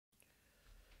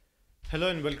Hello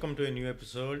and welcome to a new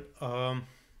episode.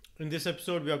 In this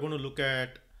episode, we are going to look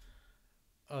at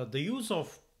the use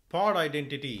of pod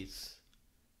identities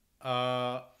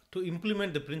to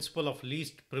implement the principle of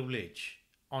least privilege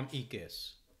on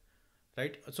EKS.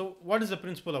 Right? So, what is the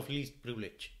principle of least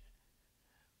privilege?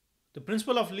 The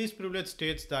principle of least privilege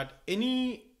states that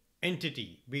any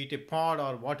entity, be it a pod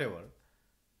or whatever,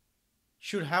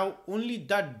 should have only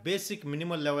that basic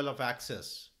minimal level of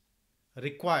access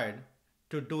required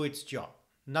to do its job.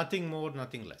 Nothing more,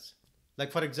 nothing less.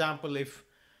 Like, for example, if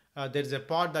there's a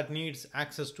pod that needs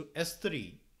access to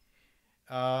S3,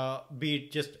 be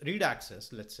it just read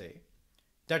access, let's say,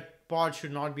 that pod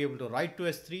should not be able to write to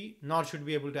S3, nor should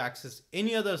be able to access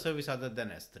any other service other than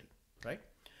S3, right?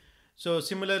 So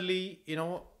similarly,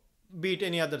 be it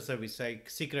any other service like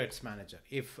secrets manager,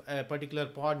 if a particular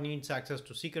pod needs access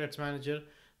to secrets manager,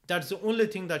 that's the only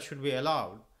thing that should be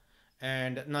allowed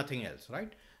and nothing else,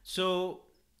 right? So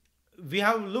we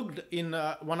have looked in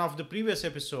one of the previous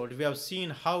episodes, we have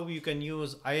seen how you can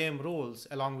use IAM roles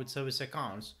along with service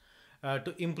accounts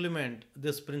to implement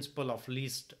this principle of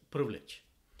least privilege.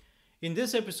 In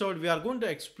this episode, we are going to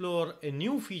explore a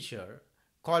new feature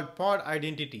called pod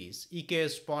identities,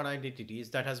 EKS pod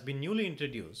identities, that has been newly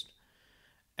introduced,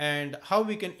 and how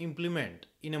we can implement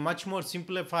in a much more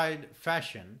simplified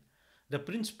fashion the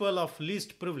principle of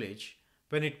least privilege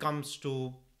when it comes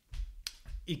to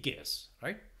EKS,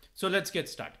 right? So let's get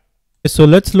started. So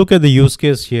let's look at the use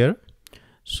case here.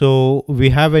 So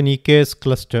we have an EKS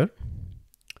cluster.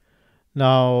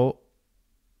 Now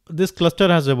this cluster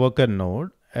has a worker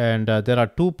node, and there are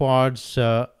two pods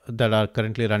that are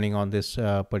currently running on this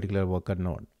particular worker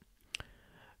node.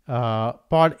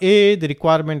 Pod A, the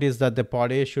requirement is that the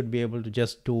pod A should be able to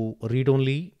just do read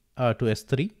only to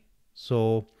S3.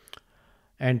 So,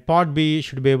 and pod B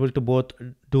should be able to both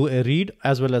do a read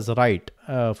as well as a write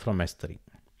from S3.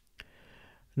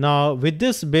 Now, with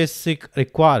this basic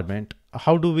requirement,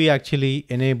 how do we actually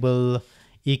enable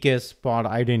EKS pod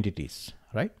identities,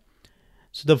 right?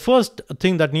 So the first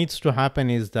thing that needs to happen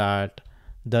is that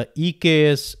the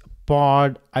EKS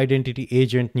pod identity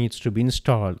agent needs to be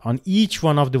installed on each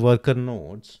one of the worker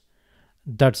nodes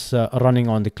that's running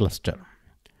on the cluster.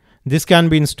 This can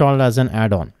be installed as an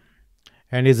add-on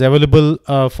and is available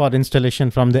for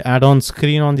installation from the add-on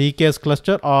screen on the EKS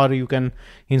cluster, or you can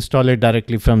install it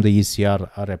directly from the ECR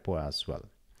repo as well.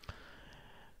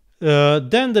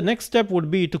 Then the next step would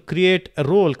be to create a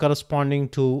role corresponding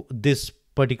to this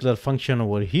particular function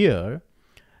over here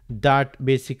that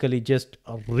basically just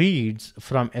reads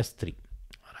from S3,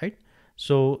 right?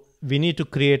 So we need to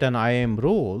create an IAM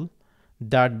role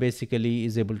that basically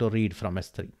is able to read from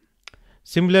S3.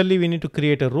 Similarly, we need to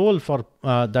create a role for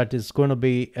that is going to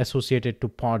be associated to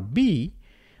pod B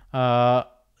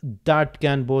that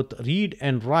can both read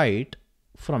and write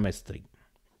from S3,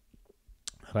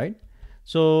 right?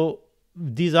 So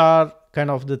these are kind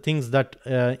of the things that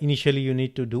initially you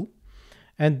need to do.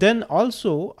 And then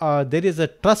also there is a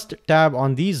trust tab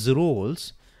on these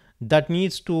roles that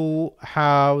needs to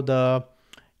have the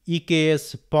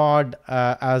EKS pod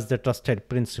as the trusted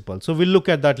principal. So we'll look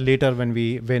at that later when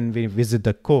we visit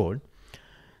the code.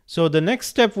 So the next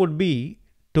step would be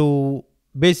to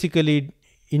basically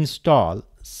install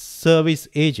service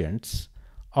agents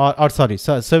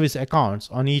service accounts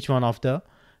on each one of the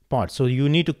pods. So you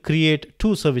need to create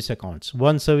two service accounts,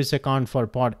 one service account for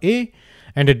pod A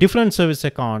and a different service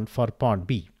account for pod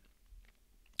B.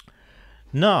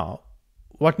 Now,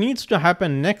 what needs to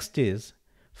happen next is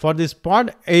for this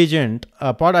pod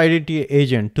identity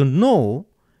agent to know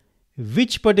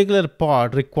which particular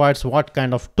pod requires what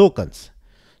kind of tokens.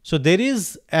 So there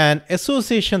is an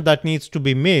association that needs to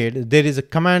be made. There is a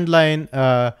command line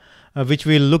which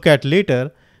we'll look at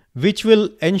later, which will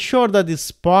ensure that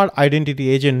this pod identity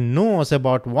agent knows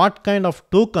about what kind of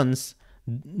tokens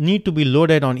need to be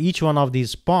loaded on each one of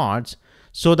these pods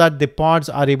so that the pods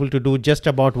are able to do just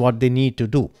about what they need to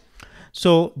do.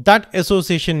 So that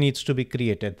association needs to be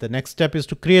created. The next step is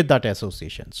to create that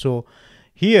association. So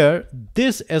here,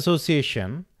 this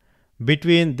association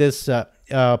between this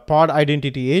pod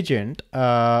identity agent,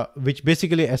 which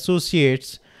basically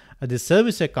associates the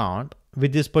service account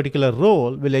with this particular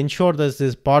role, will ensure that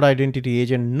this pod identity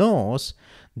agent knows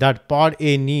that pod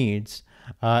A needs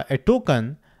a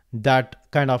token that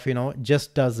kind of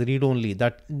just does read only,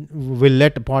 that will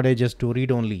let pod A just do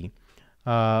read only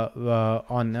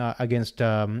against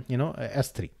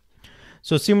S3.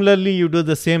 So similarly, you do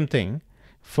the same thing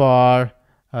for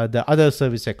the other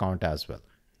service account as well.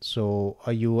 So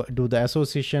you do the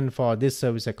association for this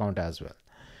service account as well.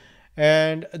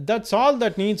 And that's all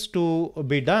that needs to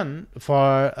be done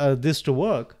for this to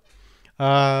work.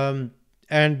 And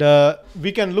And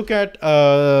we can look at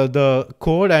the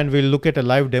code, and we'll look at a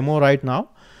live demo right now.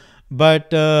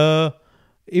 But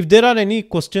if there are any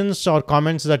questions or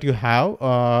comments that you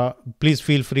have, please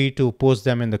feel free to post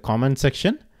them in the comment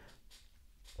section.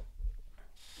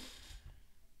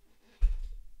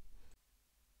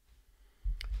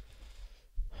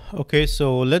 Okay,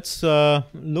 so let's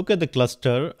look at the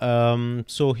cluster.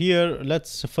 So here,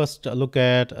 let's first look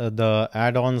at the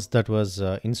add-ons that was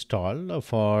installed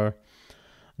for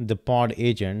the pod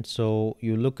agent. So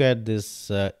you look at this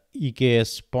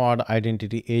EKS Pod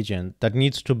Identity agent that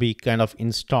needs to be kind of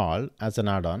installed as an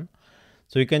add-on.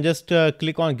 So you can just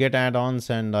click on get add-ons,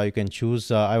 and you can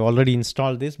choose. I've already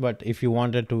installed this, but if you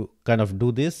wanted to kind of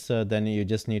do this, then you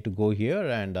just need to go here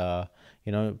and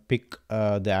pick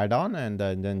the add-on, and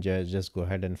then just go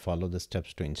ahead and follow the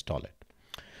steps to install it.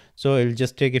 So it'll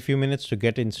just take a few minutes to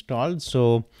get installed.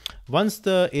 So once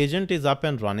the agent is up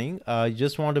and running, you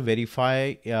just want to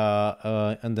verify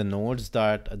in the nodes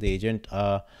that the agent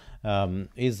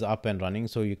is up and running.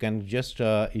 So you can just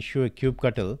issue a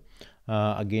kubectl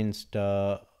against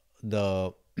the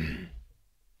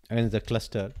against the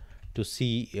cluster to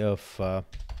see if one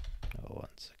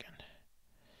second.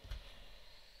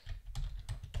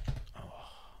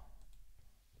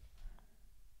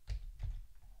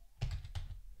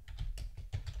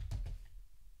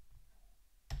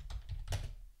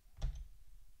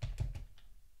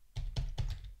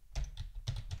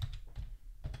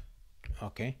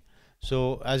 Okay,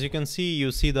 so as you can see,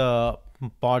 you see the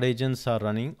pod agents are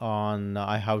running on.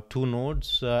 I have two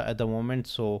nodes at the moment,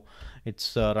 so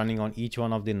it's running on each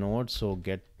one of the nodes. So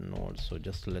get nodes. So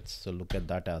just let's look at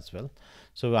that as well.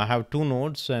 So I have two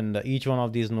nodes, and each one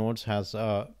of these nodes has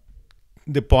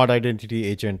the pod identity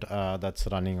agent that's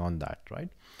running on that, right?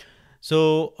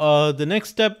 So the next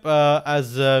step,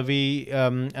 as we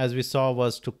saw,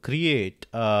 was to create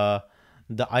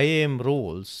the IAM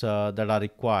roles that are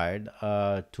required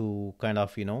to kind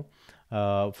of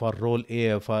for role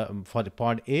A, for the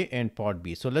pod A and pod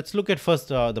B. So let's look at first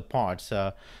the pods.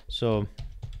 So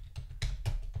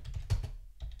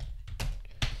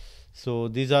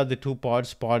these are the two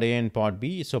pods, pod A and pod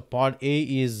B. So pod A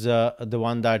is the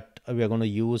one that we are going to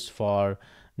use for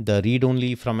the read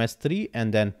only from S3,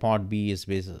 and then pod B is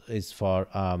for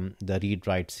the read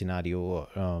write scenario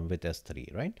with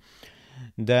S3, right?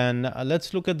 Then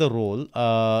let's look at the role.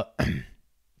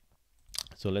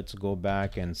 So let's go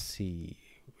back and see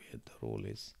where the role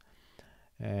is.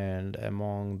 And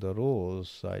among the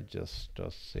roles, I just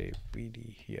say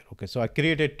PD here. Okay, so I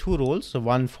created two roles. So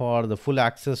one for the full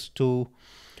access to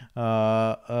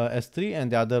S3,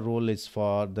 and the other role is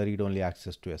for the read-only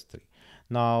access to S3.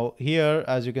 Now here,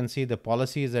 as you can see, the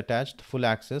policy is attached, full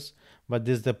access, but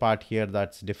this is the part here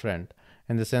that's different,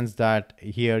 in the sense that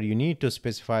here you need to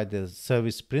specify the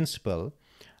service principal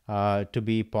to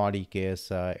be pod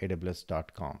EKS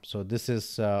AWS.com. So this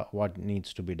is what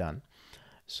needs to be done.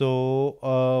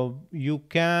 So you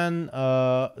can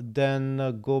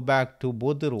then go back to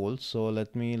both the roles. So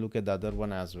let me look at the other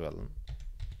one as well.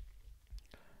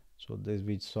 So this,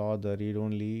 we saw the read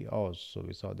only. Oh, so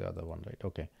we saw the other one, right?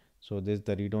 Okay. So this is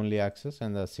the read only access,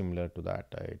 and similar to that,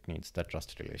 it needs the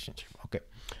trust relationship. Okay.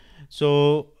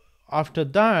 So after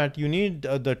that, you need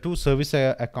the two service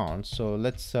accounts. So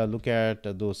let's look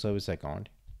at those service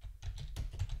accounts.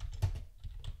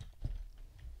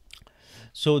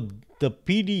 So the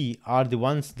PD are the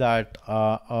ones that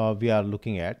we are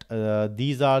looking at.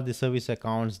 These are the service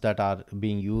accounts that are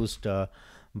being used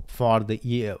for the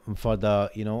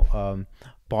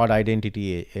pod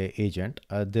identity agent.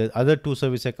 The other two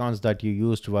service accounts that you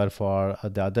used were for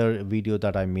the other video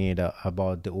that I made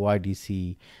about the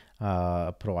OIDC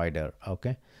provider.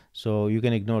 Okay, so you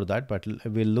can ignore that, but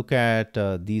we'll look at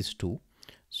these two.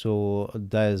 So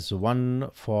there's one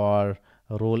for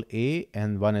role A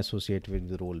and one associated with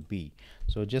the role B.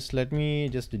 So just let me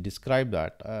just describe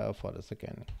that for a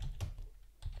second.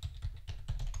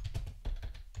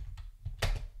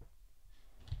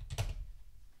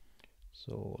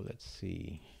 So let's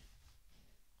see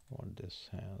what this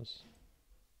has.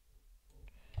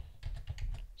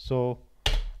 So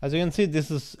as you can see,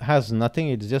 this has nothing.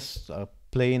 It's just a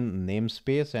plain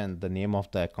namespace and the name of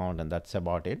the account, and that's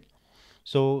about it.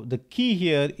 So the key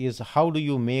here is how do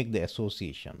you make the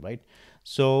association, right?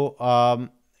 So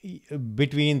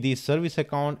between the service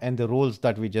account and the roles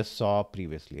that we just saw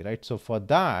previously, right? So for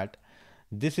that,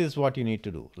 this is what you need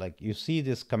to do. Like you see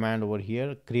this command over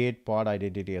here, create pod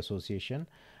identity association,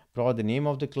 provide the name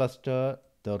of the cluster,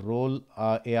 the role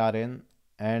ARN,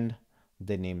 and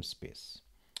the namespace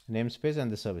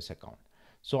and the service account.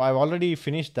 So I've already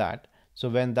finished that. So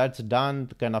when that's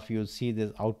done, kind of you'll see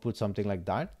this output something like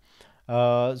that.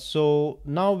 So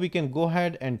now we can go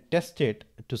ahead and test it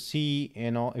to see,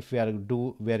 if we are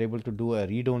able to do a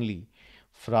read only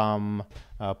from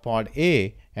pod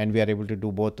A, and we are able to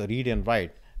do both read and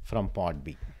write from pod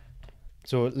B.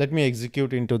 So let me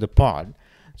execute into the pod.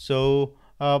 So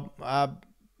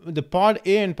the pod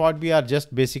A and pod B are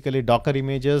just basically Docker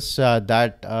images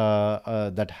that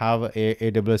have a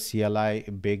AWS CLI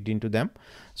baked into them.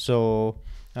 So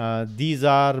these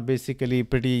are basically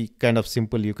pretty kind of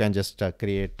simple. You can just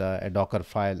create a Docker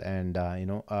file and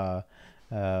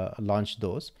launch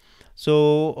those.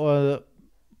 So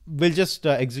we'll just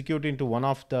execute into one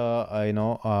of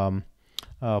the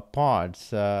pods,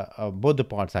 both the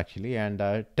pods actually, and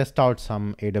test out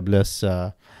some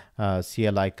AWS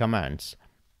CLI commands.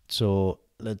 So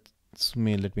let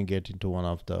me get into one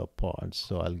of the pods.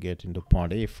 So I'll get into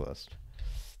pod A first.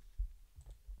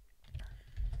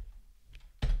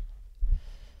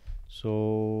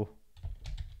 So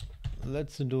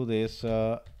let's do this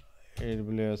AWS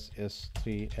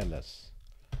S3 LS.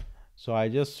 So I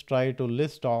just try to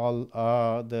list all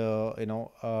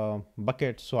the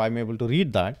buckets, so I'm able to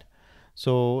read that.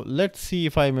 So let's see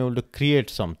if I'm able to create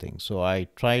something. So I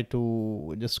try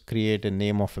to just create a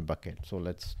name of a bucket. So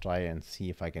let's try and see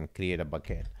if I can create a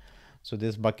bucket. So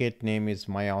this bucket name is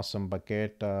my awesome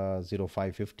bucket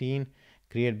 0515.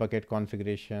 Create bucket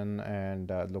configuration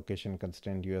and location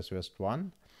constraint US West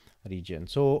 1 region.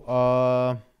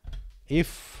 So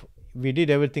if we did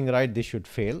everything right, this should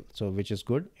fail. So which is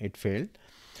good, it failed.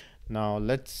 Now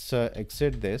let's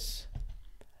exit this,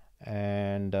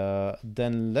 and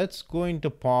then let's go into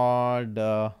pod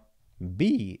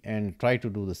B and try to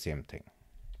do the same thing.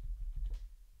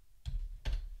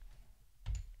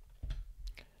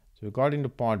 So we got into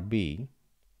pod B.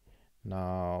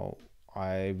 Now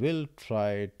I will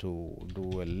try to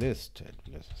do a list.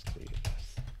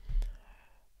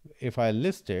 If I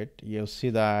list it, you'll see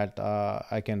that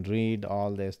I can read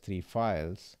all these three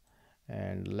files,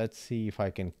 and let's see if I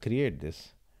can create this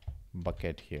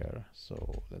bucket here.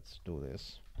 So let's do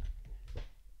this.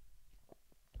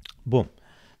 Boom.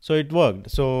 So it worked.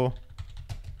 So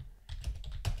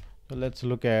let's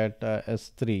look at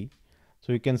S3.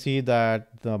 So you can see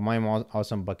that the my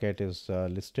awesome bucket is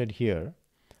listed here,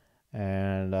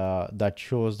 and that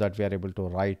shows that we are able to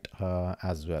write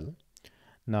as well.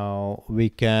 Now we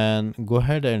can go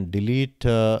ahead and delete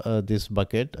this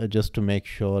bucket just to make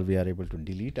sure we are able to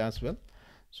delete as well.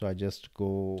 So I just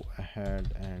go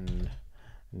ahead and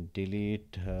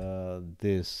delete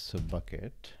this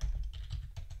bucket.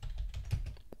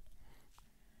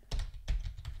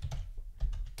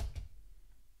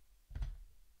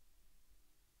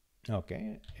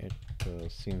 Okay, it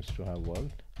seems to have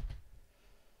worked.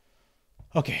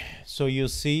 Okay, so you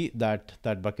see that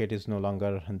that bucket is no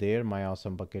longer there. My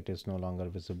awesome bucket is no longer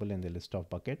visible in the list of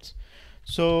buckets.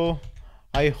 So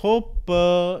I hope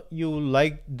you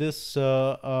liked this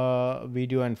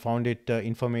video and found it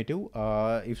informative.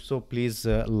 If so, please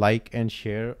like and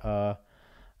share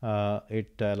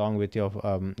it along with your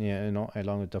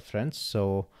along with the friends.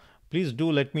 So please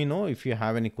do let me know if you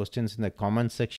have any questions in the comment section.